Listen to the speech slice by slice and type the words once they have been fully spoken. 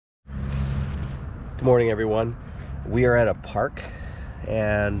Good morning, everyone. We are at a park,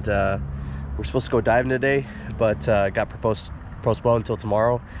 and we're supposed to go diving today, but got postponed until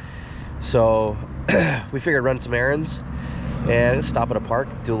tomorrow. So we figured run some errands and stop at a park,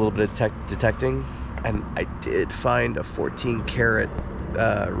 do a little bit of detecting. And I did find a 14-karat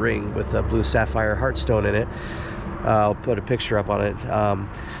ring with a blue sapphire heartstone in it. I'll put a picture up on it.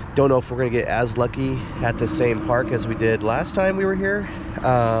 Don't know if we're gonna get as lucky at the same park as we did last time we were here,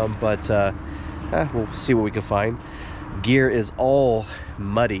 but we'll see what we can find. Gear is all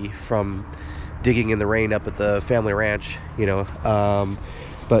muddy from digging in the rain up at the family ranch, you know.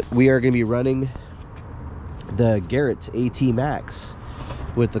 But we are going to be running the Garrett AT Max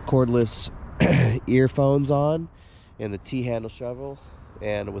with the cordless earphones on and the T-handle shovel,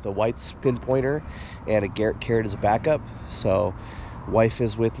 and with a white spin pointer and a Garrett carrot as a backup. So wife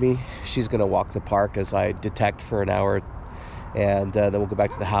is with me. She's going to walk the park as I detect for an hour, and then we'll go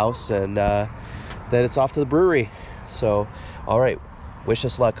back to the house, and then it's off to the brewery. So, all right, wish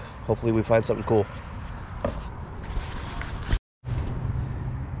us luck. Hopefully we find something cool.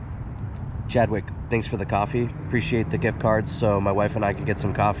 Chadwick, thanks for the coffee. Appreciate the gift cards so my wife and I can get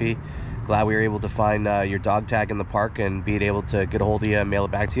some coffee. Glad we were able to find your dog tag in the park and being able to get a hold of you and mail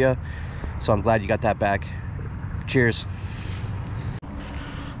it back to you. So I'm glad you got that back. Cheers.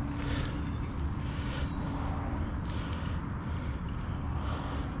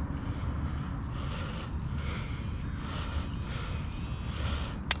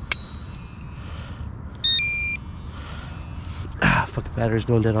 Fuck, the battery's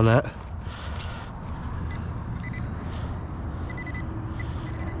going dead on that.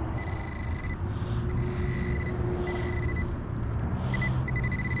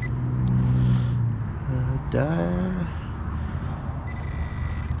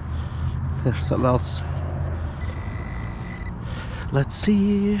 Something else. Let's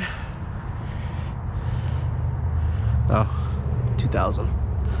see. Oh, 2000.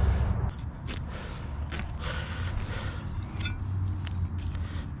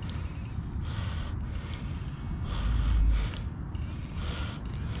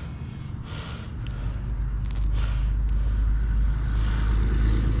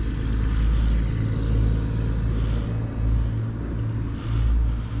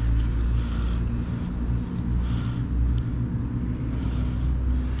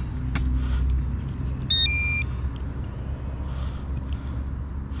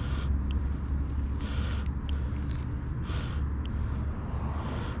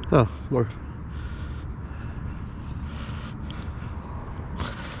 Oh, more.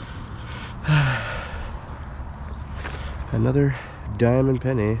 Another diamond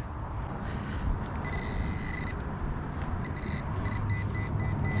penny.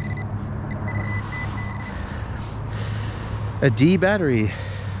 A D battery.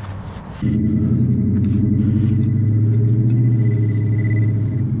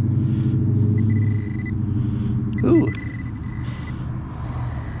 Ooh.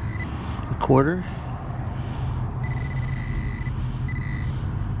 Quarter.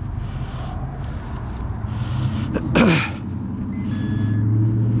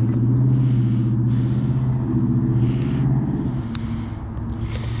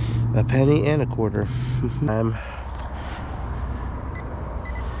 A penny and a quarter.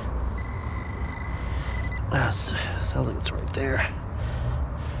 Sounds like it's right there.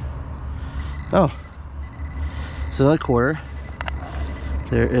 Oh, so another quarter.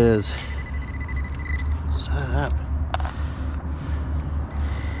 There is. Shut up.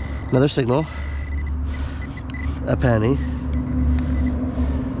 Another signal. A penny.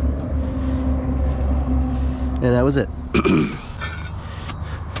 And that was it.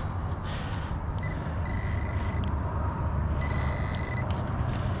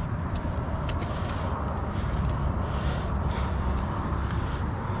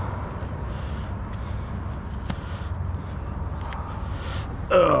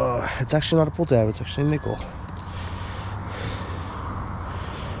 It's actually not a pull tab, it's actually a nickel.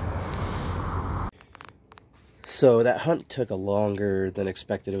 So that hunt took a longer than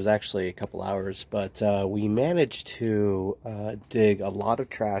expected. It was actually a couple hours, but we managed to dig a lot of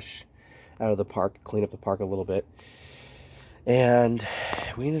trash out of the park, clean up the park a little bit, and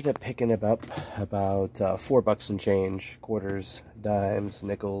we ended up picking up about $4 and change, quarters, dimes,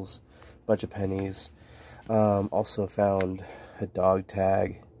 nickels, bunch of pennies. Also found a dog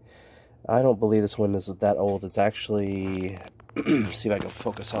tag. I don't believe this one is that old. It's actually, see if I can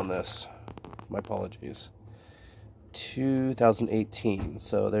focus on this. My apologies. 2018.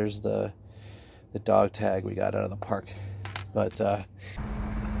 So there's the dog tag we got out of the park. But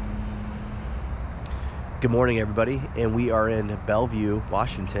good morning, everybody, and we are in Bellevue,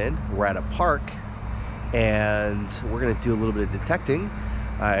 Washington. We're at a park and we're gonna do a little bit of detecting.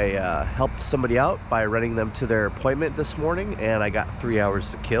 I helped somebody out by running them to their appointment this morning, and I got 3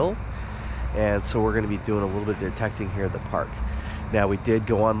 hours to kill. And so we're gonna be doing a little bit of detecting here at the park. Now, we did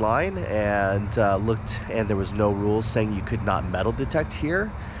go online and looked, and there was no rules saying you could not metal detect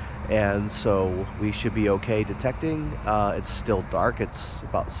here. And so we should be okay detecting. It's still dark. It's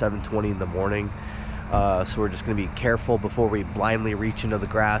about 7:20 in the morning. So we're just gonna be careful before we blindly reach into the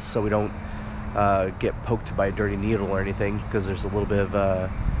grass so we don't get poked by a dirty needle or anything, because there's a little bit of a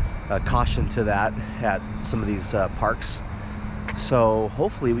caution to that at some of these parks. So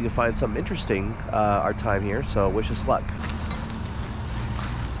hopefully we can find something interesting our time here, so wish us luck.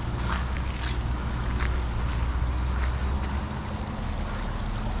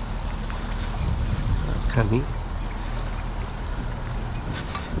 That's kind of neat.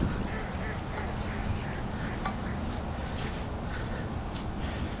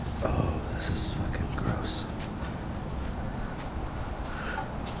 Oh, this is fucking gross.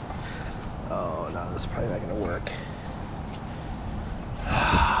 Oh no, this is probably not gonna work.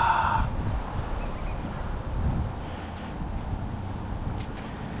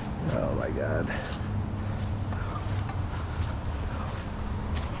 Oh my god.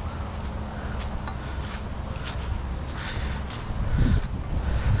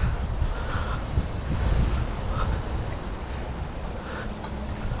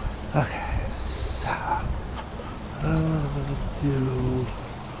 Okay, so I'm gonna do.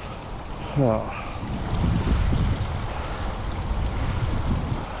 Oh.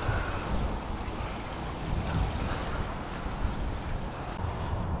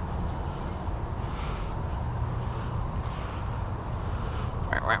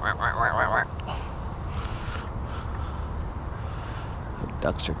 The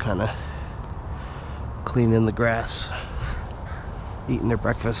ducks are kind of cleaning the grass, eating their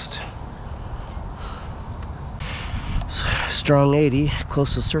breakfast. Strong 80,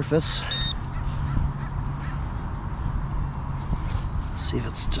 close to surface. See if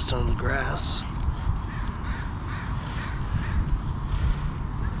it's just on the grass.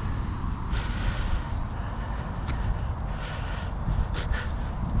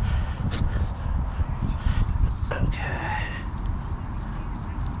 Okay.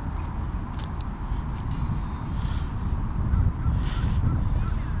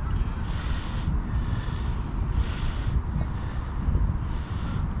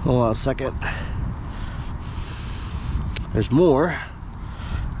 Hold on a second. There's more.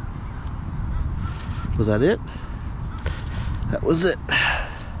 Was that it? That was it.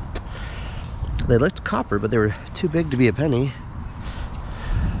 They looked copper, but they were too big to be a penny.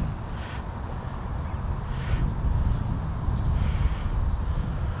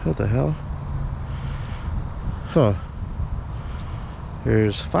 What the hell? Huh.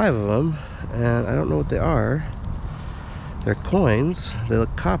 There's 5 of them, and I don't know what they are. They're coins. They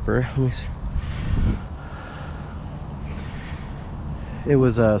look copper. Let me see. It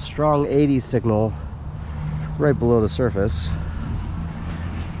was a strong 80 signal right below the surface.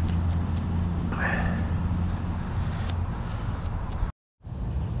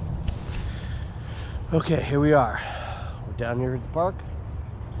 Okay, here we are. We're down here at the park.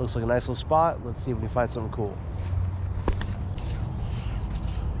 Looks like a nice little spot. Let's see if we can find something cool.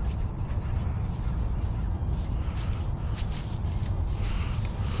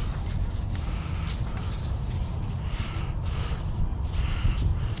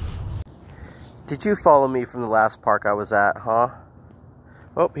 Did you follow me from the last park I was at, huh?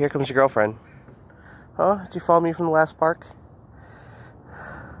 Oh, here comes your girlfriend. Huh? Did you follow me from the last park?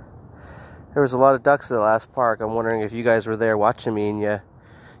 There was a lot of ducks at the last park. I'm wondering if you guys were there watching me and you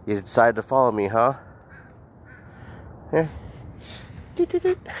decided to follow me, huh? Here.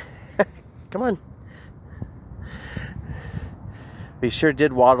 Come on. But you sure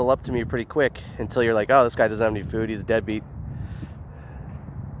did waddle up to me pretty quick until you're like, oh, this guy doesn't have any food. He's a deadbeat.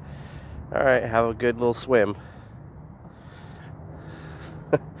 All right, have a good little swim.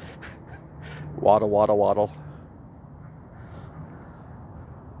 Waddle, waddle, waddle.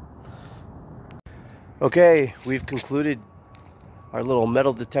 Okay, we've concluded our little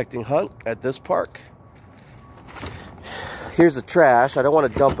metal detecting hunt at this park. Here's the trash. I don't want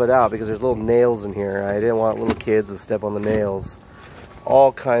to dump it out because there's little nails in here. I didn't want little kids to step on the nails.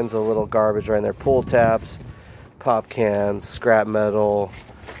 All kinds of little garbage right in there. Pull tabs, pop cans, scrap metal.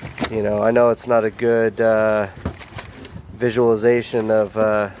 You know, I know it's not a good visualization of,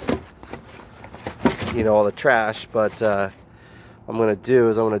 you know, all the trash, but what I'm going to do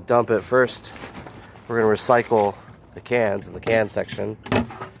is I'm going to dump it first. We're going to recycle the cans in the can section,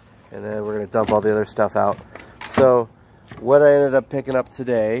 and then we're going to dump all the other stuff out. So what I ended up picking up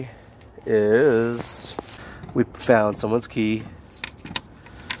today is We found someone's key.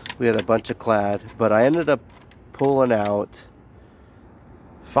 We had a bunch of clad, but I ended up pulling out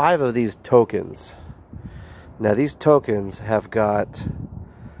 5 of these tokens. Now these tokens have got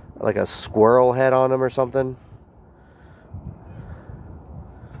like a squirrel head on them or something.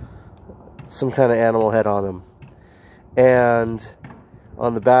 Some kind of animal head on them. And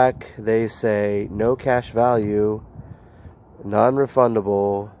on the back they say no cash value,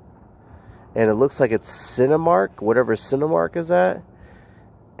 non-refundable, and it looks like it's Cinemark, whatever Cinemark is at.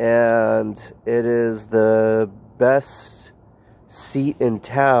 And it is the best seat in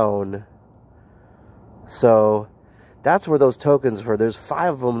town. So that's where those tokens were. There's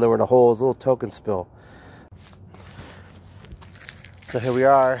 5 of them that were in a hole. It was a little token spill. So here we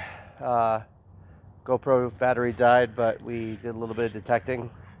are. GoPro battery died, but we did a little bit of detecting.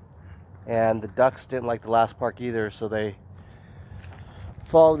 And the ducks didn't like the last park either, so they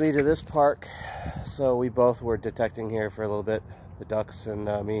followed me to this park. So we both were detecting here for a little bit, the ducks and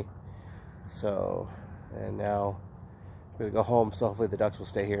me. So, and now I'm gonna go home, so hopefully the ducks will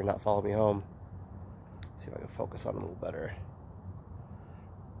stay here and not follow me home. See if I can focus on them a little better.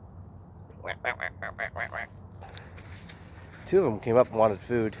 Two of them came up and wanted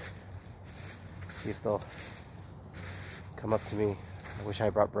food. See if they'll come up to me. I wish I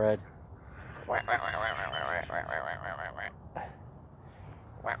brought bread.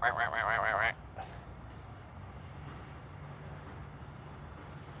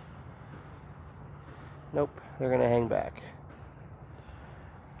 Nope, they're gonna hang back.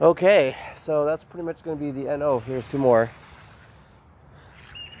 Okay, so that's pretty much gonna be the end. Oh, here's 2 more.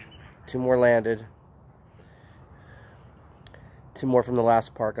 2 more landed. 2 more from the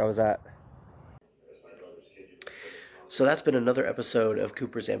last park I was at. So that's been another episode of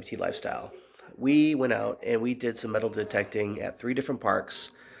Cooper's Amputee Lifestyle. We went out and we did some metal detecting at 3 different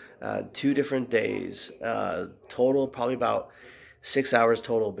parks, 2 different days. Total, probably about 6 hours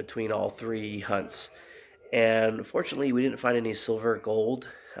total between all 3 hunts. And fortunately, we didn't find any silver gold.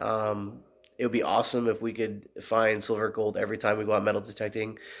 It would be awesome if we could find silver gold every time we go out metal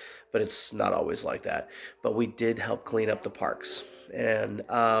detecting, but it's not always like that. But we did help clean up the parks. And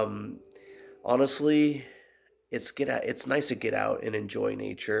honestly, it's nice to get out and enjoy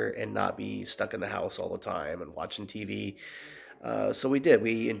nature and not be stuck in the house all the time and watching TV. So we did.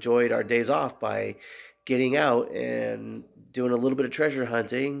 We enjoyed our days off by getting out and doing a little bit of treasure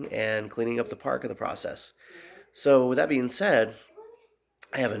hunting and cleaning up the park in the process. So with that being said,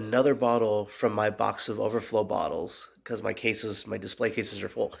 I have another bottle from my box of overflow bottles because my display cases are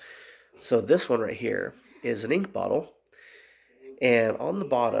full. So this one right here is an ink bottle. And on the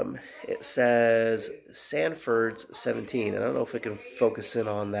bottom, it says Sanford's 17. I don't know if it can focus in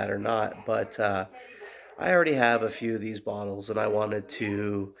on that or not, but I already have a few of these bottles, and I wanted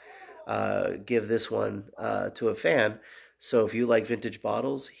to give this one to a fan. So if you like vintage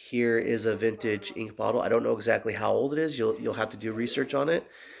bottles, here is a vintage ink bottle. I don't know exactly how old it is. You'll have to do research on it,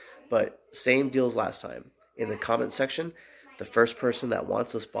 but same deal as last time. In the comment section, the first person that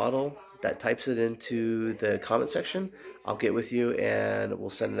wants this bottle that types it into the comment section, I'll get with you and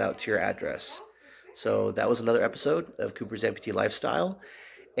we'll send it out to your address. So that was another episode of Cooper's Amputee Lifestyle.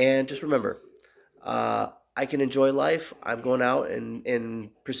 And just remember, I can enjoy life. I'm going out and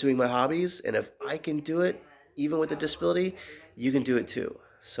pursuing my hobbies. And if I can do it, even with a disability, you can do it too.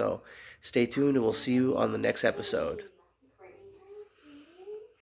 So stay tuned and we'll see you on the next episode.